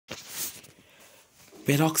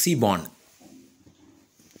Peroxy bond.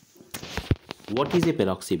 What is a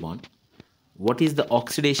peroxy bond? What is the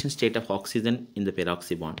oxidation state of oxygen in the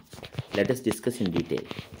peroxy bond? Let us discuss in detail.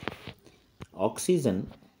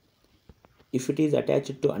 Oxygen, if it is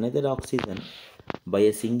attached to another oxygen by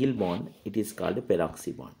a single bond, it is called a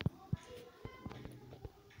peroxy bond.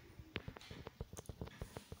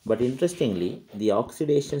 But interestingly, the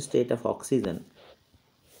oxidation state of oxygen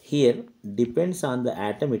here depends on the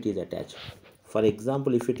atom it is attached. For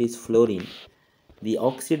example, if it is fluorine, the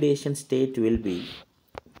oxidation state will be,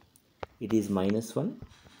 it is -1,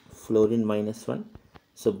 fluorine -1,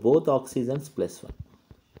 so both oxygens +1.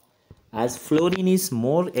 As fluorine is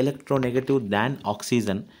more electronegative than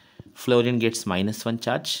oxygen, fluorine gets -1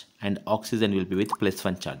 charge and oxygen will be with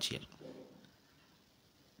 +1 charge here.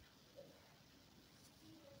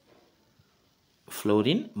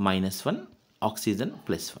 Fluorine -1, oxygen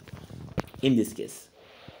 +1 in this case.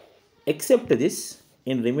 Except this,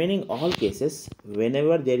 in remaining all cases,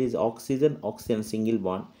 whenever there is oxygen single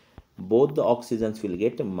bond, both the oxygens will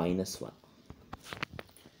get -1.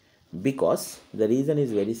 Because the reason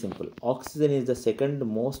is very simple. Oxygen is the second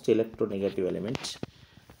most electronegative element.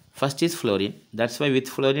 First is fluorine. That's why with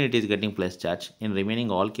fluorine it is getting plus charge. In remaining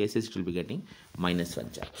all cases it will be getting -1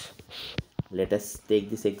 charge. Let us take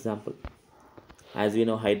this example. As we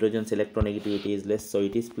know, hydrogen's electronegativity is less, so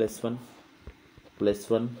it is +1,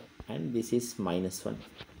 and this is -1.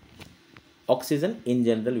 Oxygen in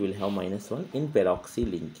general will have -1 in peroxy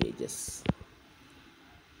linkages.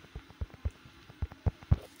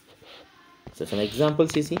 So some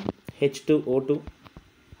examples you see: H2O2,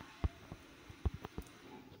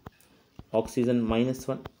 oxygen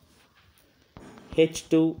 -1,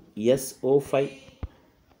 H2SO5,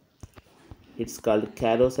 it's called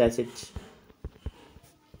caros acid,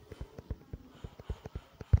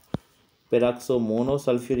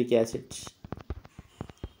 peroxomonosulfuric acid,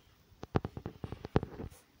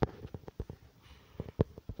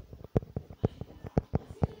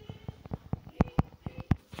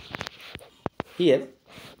 here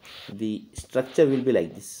the structure will be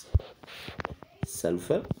like this: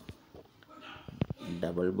 sulfur,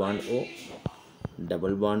 double bond O,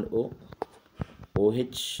 double bond O,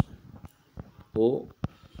 OH,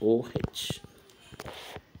 OH.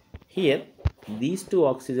 Here these two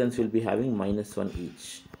oxygens will be having -1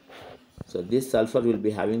 each, so this sulfur will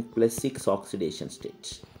be having +6 oxidation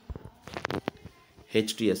states.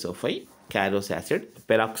 H2SO5, caros acid,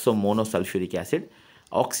 peroxomonosulfuric acid.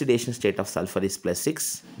 Oxidation state of sulfur is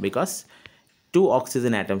 +6 because two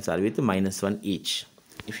oxygen atoms are with -1 each.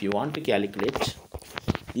 If you want to calculate,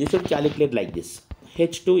 you should calculate like this: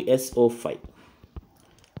 H2SO5.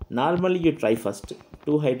 Normally you try first,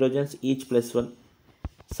 2 hydrogens each +1,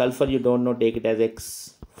 sulfur you don't know, take it as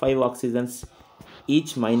X, 5 oxygens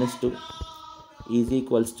each -2 is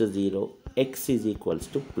equals to 0, X is equals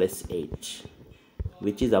to +8,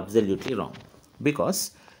 which is absolutely wrong,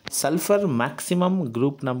 because sulfur maximum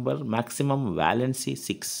group number, maximum valency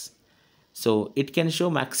 6, so it can show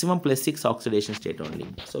maximum +6 oxidation state only.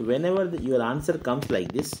 So whenever your answer comes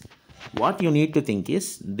like this, what you need to think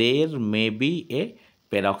is there may be a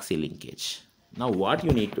peroxy linkage. Now what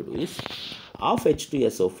you need to do is, of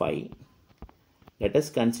H2SO5, let us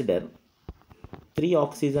consider 3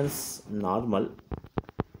 oxygens normal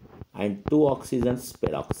and 2 oxygens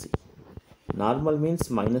peroxy. Normal means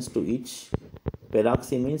 -2 each,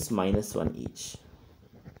 peroxy means -1 each.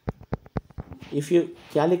 If you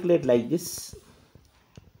calculate like this,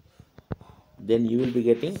 then you will be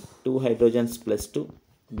getting 2 hydrogens +2.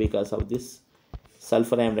 Because of this,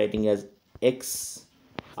 sulfur I am writing as X.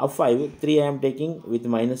 Of 5, 3 I am taking with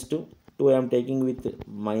 -2, 2 I am taking with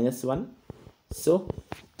 -1. So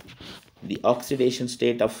the oxidation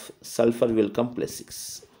state of sulfur will come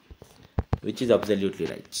 +6, which is absolutely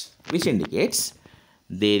right, which indicates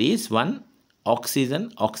there is one oxygen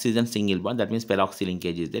single bond, that means peroxy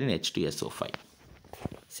linkage is there in H2SO5.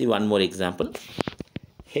 See one more example: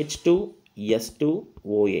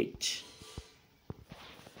 H2S2OH.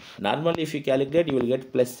 Normally if you calculate, you will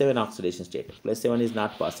get +7 oxidation state. +7 is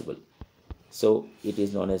not possible, so it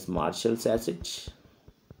is known as Marshall's acid.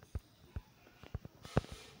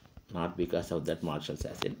 Not because of that Marshall's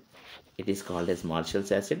acid, it is called as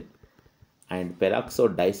Marshall's acid. And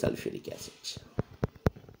peroxodisulfuric acid,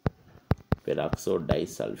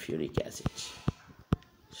 peroxodisulfuric acid.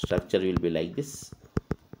 Structure will be like this: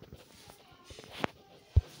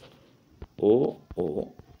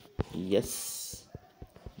 OOS,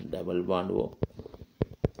 double bond O,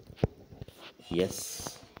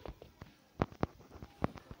 S,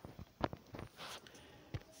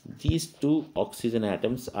 these two oxygen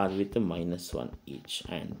atoms are with -1 each,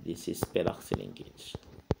 and this is peroxy linkage.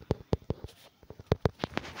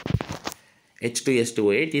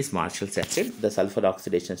 H2S2O8 is Marshall's acid. The sulfur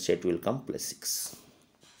oxidation state will come +6.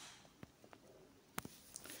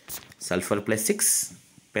 Sulfur +6,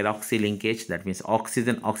 peroxy linkage, that means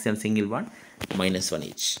oxygen single bond, -1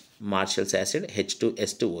 each. Marshall's acid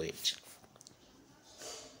H2S2O8.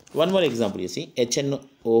 One more example, you see,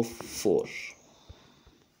 HNO4.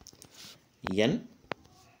 N,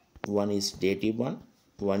 one is dative bond,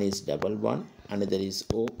 one is double bond, another is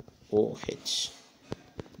OOH.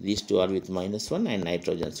 These two are with -1 and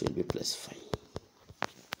nitrogens will be +5.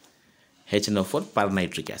 HNO4,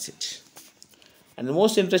 pernitric acid. And the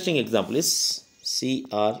most interesting example is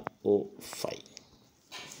CrO5.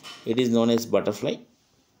 It is known as butterfly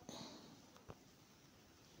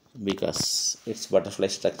because its butterfly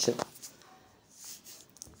structure.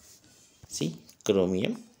 See,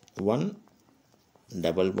 chromium, one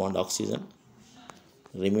double bond oxygen,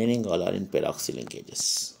 remaining all are in peroxy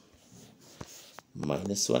linkages.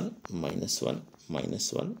 -1, -1,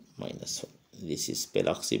 -1, -1. This is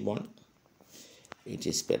peroxy bond. It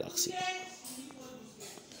is peroxy.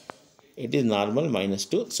 It is normal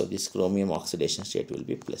 -2, so this chromium oxidation state will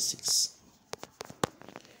be +6.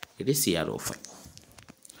 It is CrO5.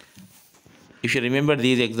 If you remember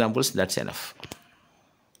these examples, that's enough.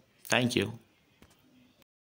 Thank you.